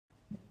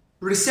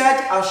Research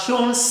has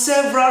shown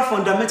several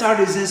fundamental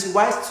reasons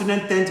why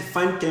students tend to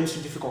find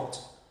chemistry difficult.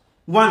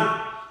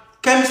 1.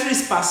 Chemistry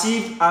is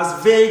perceived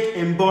as vague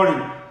and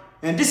boring,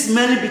 and this is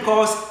mainly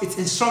because its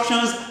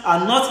instructions are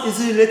not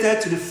easily related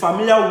to the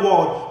familiar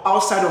world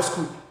outside of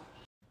school.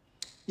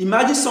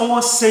 Imagine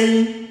someone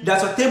saying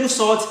that a table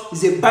salt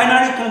is a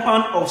binary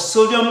compound of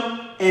sodium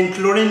and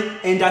chlorine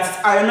and that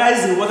it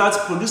ionizes in water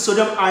to produce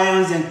sodium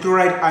ions and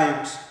chloride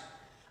ions.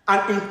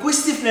 An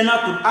inquisitive learner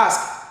could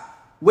ask,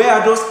 where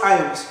are those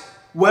ions?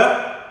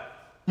 Well,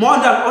 more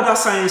than other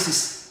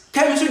sciences,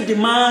 chemistry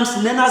demands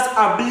learners'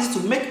 ability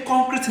to make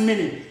concrete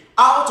meaning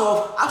out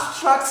of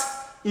abstract,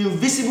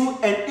 invisible,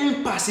 and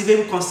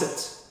imperceivable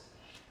concepts.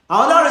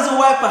 Another reason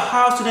why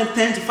perhaps students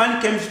tend to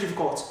find chemistry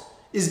difficult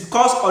is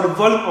because of the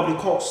volume of the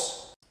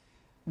course.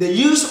 The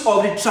use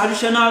of the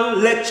traditional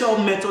lecture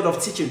method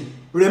of teaching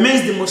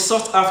remains the most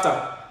sought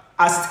after,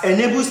 as it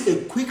enables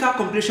a quicker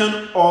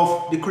completion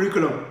of the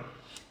curriculum.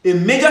 A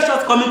major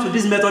shortcoming to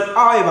this method,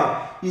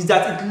 however, is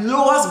that it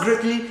lowers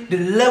greatly the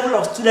level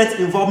of student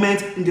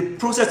involvement in the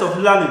process of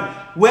learning,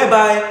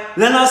 whereby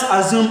learners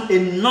assume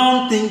a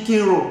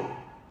non-thinking role.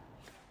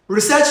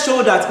 Research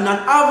shows that in an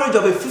average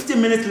of a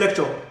 50-minute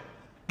lecture,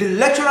 the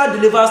lecturer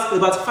delivers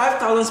about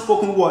 5,000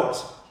 spoken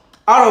words,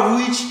 out of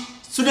which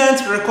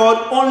students record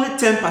only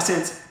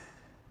 10%.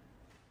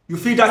 You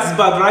feel that is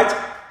bad, right?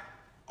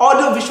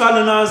 Audiovisual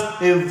learners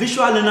and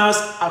visual learners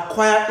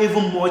acquire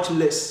even much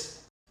less.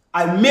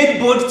 I made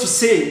bold to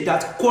say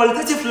that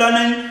qualitative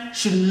learning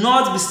should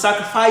not be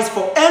sacrificed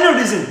for any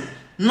reason,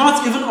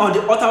 not even on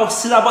the altar of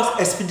syllabus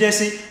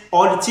expediency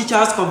or the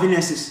teacher's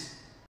conveniences.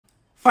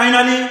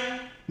 Finally,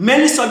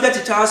 many subject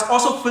teachers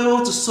also fail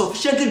to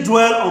sufficiently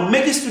dwell on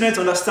making students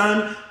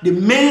understand the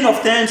meaning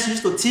of terms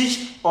used to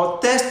teach or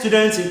test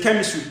students in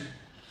chemistry,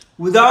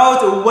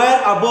 without a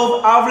well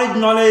above average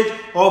knowledge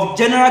of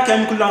general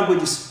chemical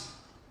languages.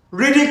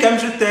 Reading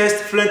chemistry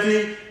tests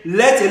fluently,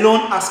 let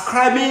alone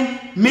ascribing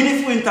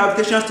meaningful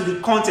interpretations to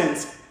the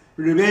content,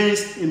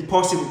 remains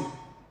impossible.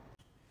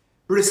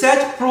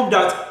 Research proved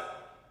that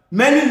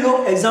many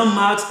low exam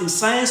marks in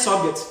science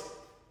subjects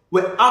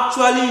were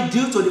actually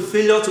due to the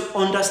failure to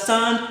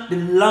understand the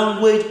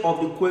language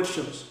of the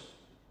questions.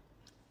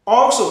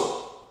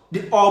 Also,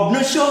 the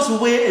obnoxious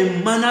way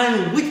and manner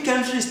in which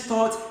chemistry is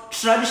taught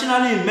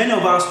traditionally in many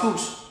of our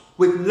schools,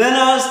 with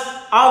learners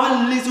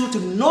having little to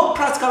no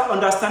practical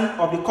understanding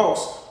of the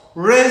course,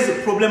 raise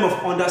the problem of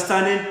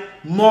understanding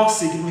more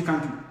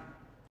significantly.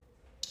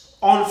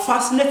 On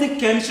fascinating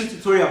chemistry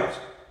tutorials,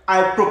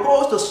 I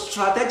propose to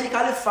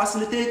strategically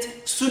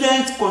facilitate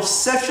students'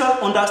 conceptual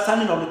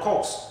understanding of the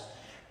course.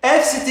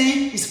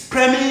 F.C.T is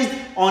premised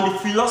on the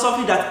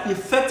philosophy that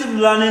effective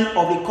learning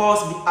of the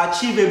course be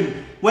achievable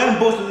when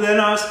both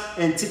learners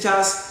and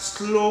teachers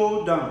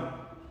slow down.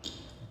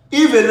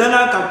 If a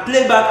learner can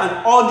play back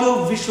an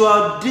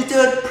audio-visual,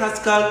 detailed,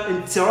 practical,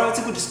 and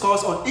theoretical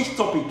discourse on each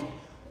topic,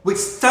 with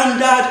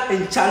standard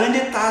and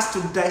challenging tasks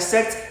to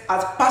dissect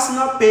at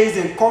personal pace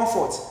and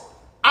comfort,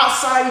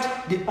 outside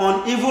the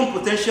uneven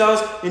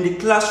potentials in the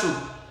classroom,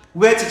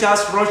 where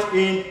teachers rush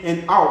in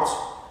and out,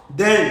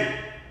 then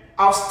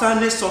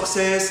outstanding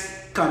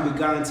success can be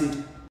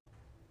guaranteed.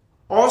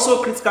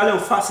 Also critically on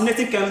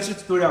fascinating chemistry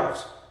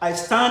tutorials, I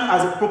stand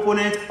as a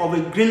proponent of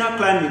a greener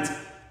climate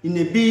in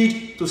a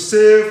bid to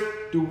save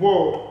the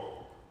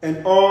world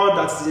and all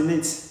that is in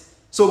it.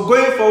 So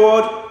going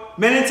forward,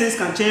 many things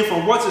can change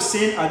from what you're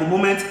seeing at the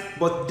moment,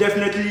 but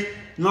definitely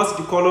not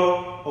the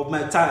color of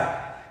my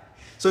tie.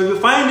 So if you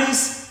find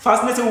this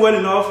fascinating well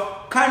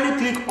enough, kindly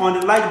click on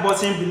the like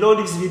button below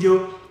this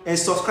video and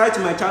subscribe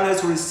to my channel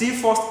to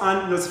receive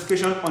first-hand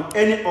notification on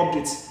any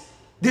updates.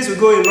 This will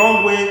go a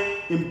long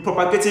way in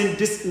propagating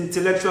this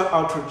intellectual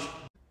outreach.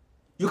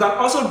 You can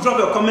also drop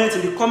your comments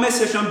in the comment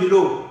section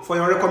below for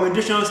your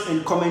recommendations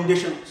and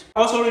commendations.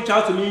 Also reach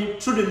out to me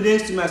through the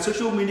links to my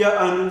social media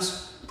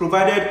handles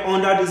provided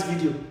under this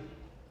video.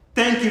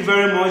 Thank you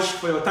very much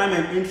for your time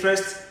and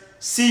interest.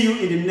 See you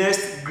in the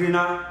next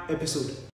greener episode.